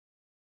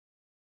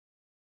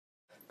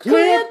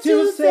Clip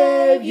to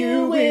save,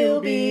 you will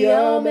be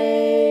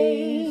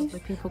amazed. The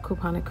people,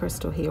 Coupon and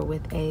Crystle here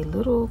with a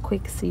little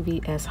quick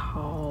CVS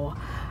haul.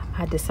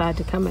 I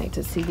decided to come back to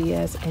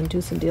CVS and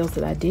do some deals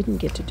that I didn't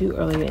get to do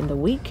earlier in the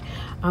week.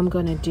 I'm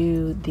going to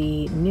do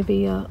the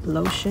Nivea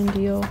lotion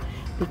deal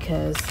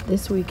because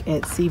this week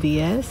at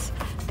CVS,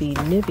 the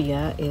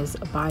Nivea is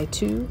buy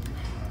two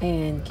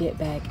and get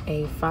back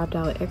a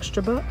 $5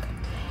 extra buck.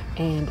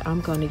 And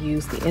I'm going to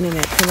use the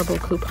internet printable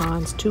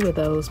coupons, 2 of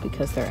those,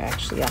 because they're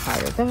actually a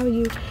higher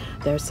value.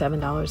 They're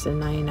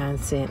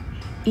 $7.99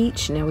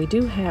 each. Now we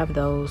do have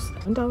those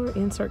 $1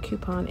 insert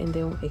coupon and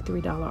then a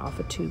 $3 off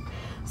of 2.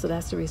 So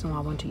that's the reason why I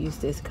want to use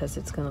this, because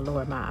it's going to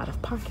lower my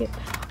out-of-pocket.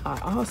 I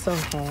also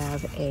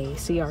have a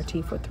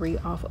CRT for 3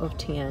 off of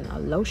 10 a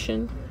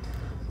lotion.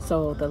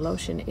 So the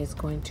lotion is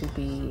going to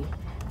be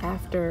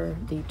after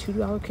the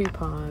 $2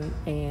 coupon,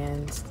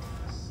 and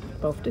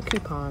both the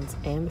coupons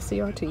and the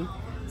CRT,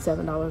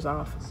 $7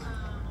 off.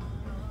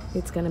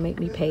 It's gonna make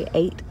me pay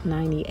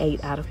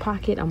 $8.98 out of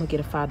pocket. I'm gonna get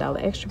a $5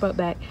 extra buck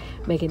back,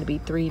 making it be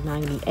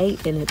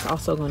 $3.98, and it's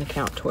also gonna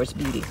count towards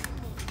beauty.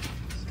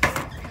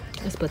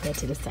 Let's put that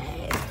to the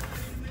side.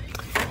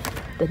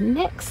 The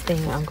next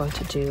thing I'm going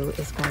to do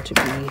is going to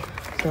be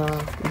the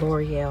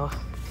L'Oreal.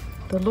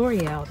 The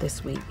L'Oreal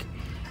this week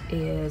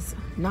is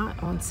not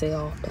on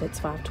sale, but it's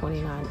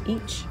 $5.29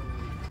 each,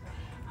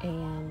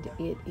 and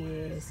it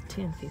is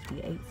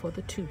 $10.58 for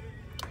the 2.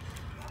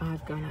 I'm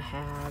gonna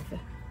have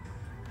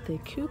the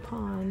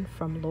coupon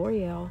from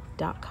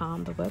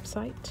L'Oreal.com, the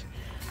website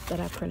that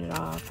I printed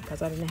off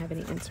because I didn't have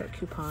any insert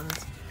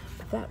coupons.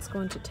 But that's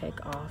going to take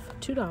off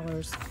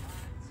 $2.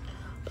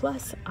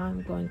 Plus,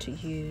 I'm going to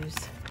use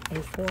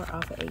a 4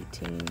 off of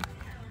 18.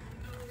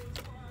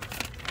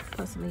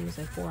 Plus, I'm gonna use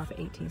a 4 off of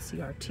 18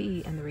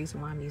 CRT, and the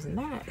reason why I'm using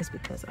that is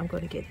because I'm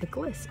going to get the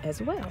Gliss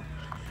as well.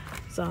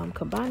 So I'm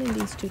combining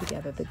these 2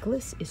 together. The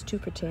Gliss is 2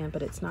 for $10,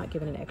 but it's not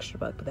giving an extra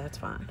buck, but that's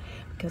fine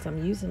because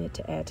I'm using it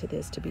to add to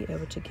this to be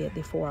able to get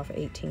the 4 off of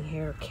 18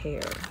 hair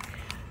care.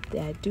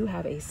 I do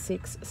have a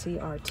 6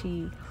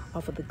 CRT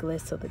off of the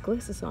Gliss, so the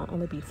Gliss is going to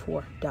only be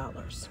 $4.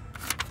 The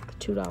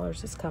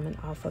 $2 is coming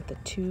off of the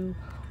 2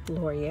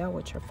 L'Oreal,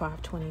 which are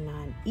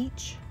 $5.29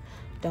 each.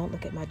 Don't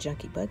look at my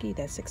junky buggy,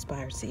 that's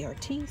expired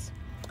CRTs.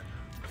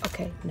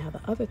 Okay, now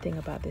the other thing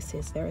about this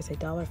is there is a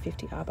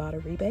 $1.50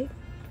 Ibotta rebate.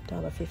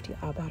 $1.50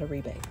 Ibotta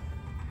rebate.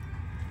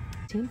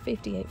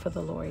 $10.58 for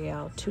the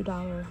L'Oreal.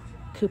 $2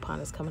 coupon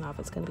is coming off.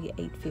 It's going to be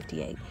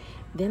 $8.58.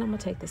 Then I'm going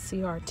to take the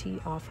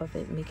CRT off of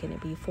it, making it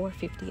be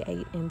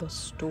 $4.58 in the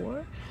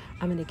store.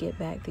 I'm going to get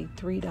back the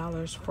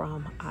 $3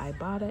 from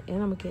Ibotta,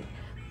 and I'm going to get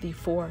the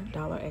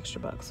 $4 extra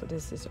buck. So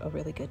this is a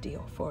really good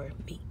deal for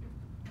me.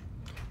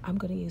 I'm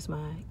going to use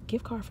my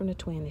gift card from the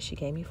twin that she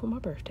gave me for my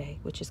birthday,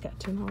 which has got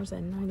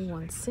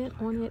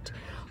 $10.91 on it.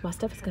 My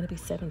stuff is going to be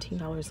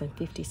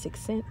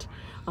 $17.56.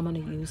 I'm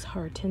going to use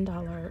her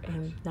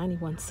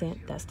 $10.91.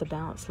 That's the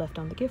balance left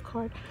on the gift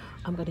card.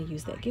 I'm going to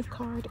use that gift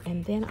card,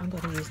 and then I'm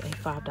going to use a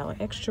 $5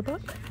 extra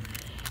buck.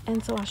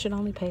 And so I should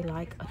only pay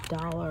like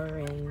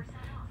 $1 and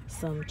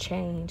some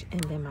change,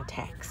 and then my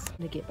tax. I'm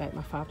going to get back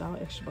my $5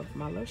 extra buck for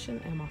my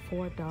lotion and my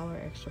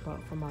 $4 extra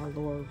buck for my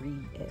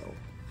L'Oreal.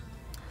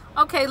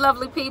 Okay,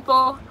 lovely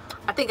people,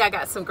 I think I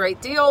got some great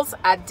deals.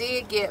 I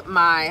did get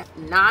my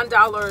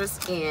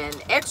 $9 in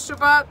extra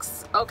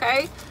bucks.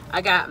 Okay, I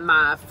got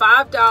my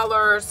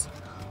 $5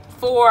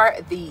 for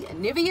the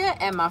Nivea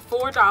and my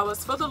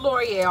 $4 for the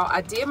L'Oreal. I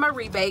did my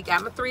rebate,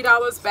 got my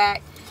 $3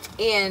 back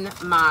in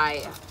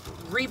my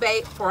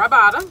rebate for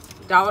Ibotta.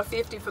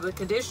 $1.50 for the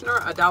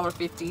conditioner,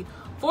 $1.50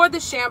 for the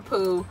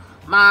shampoo.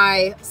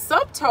 My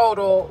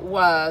subtotal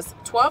was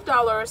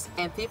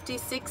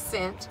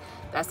 $12.56.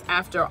 That's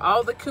after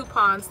all the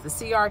coupons, the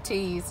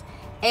CRTs,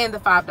 and the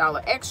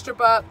 $5 extra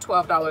buck,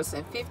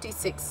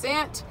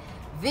 $12.56.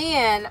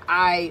 Then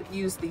I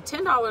used the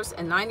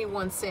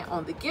 $10.91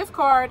 on the gift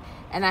card,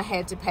 and I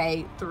had to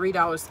pay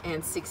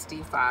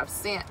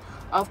 $3.65.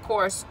 Of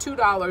course,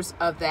 $2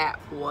 of that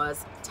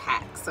was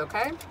tax,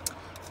 okay?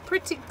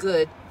 Pretty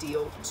good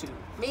deal to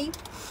me.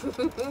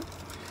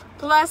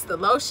 Plus, the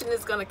lotion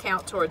is going to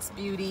count towards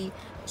beauty.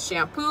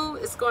 Shampoo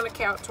is going to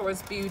count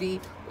towards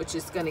beauty, which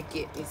is going to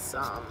get me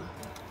some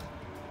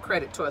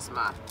credit towards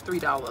my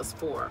 $3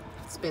 for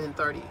spending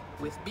 $30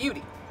 with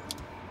beauty.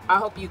 I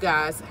hope you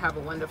guys have a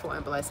wonderful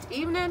and blessed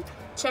evening.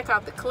 Check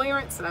out the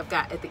clearance that I've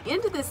got at the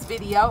end of this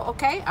video.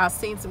 Okay, I've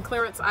seen some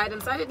clearance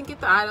items. I didn't get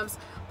the items,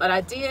 but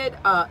I did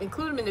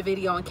include them in the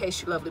video in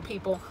case you lovely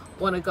people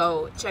want to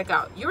go check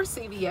out your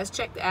CVS.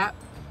 Check the app.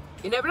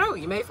 You never know,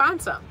 you may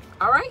find some.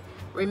 All right,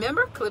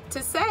 remember, clip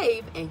to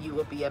save and you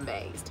will be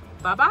amazed.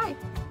 Bye-bye.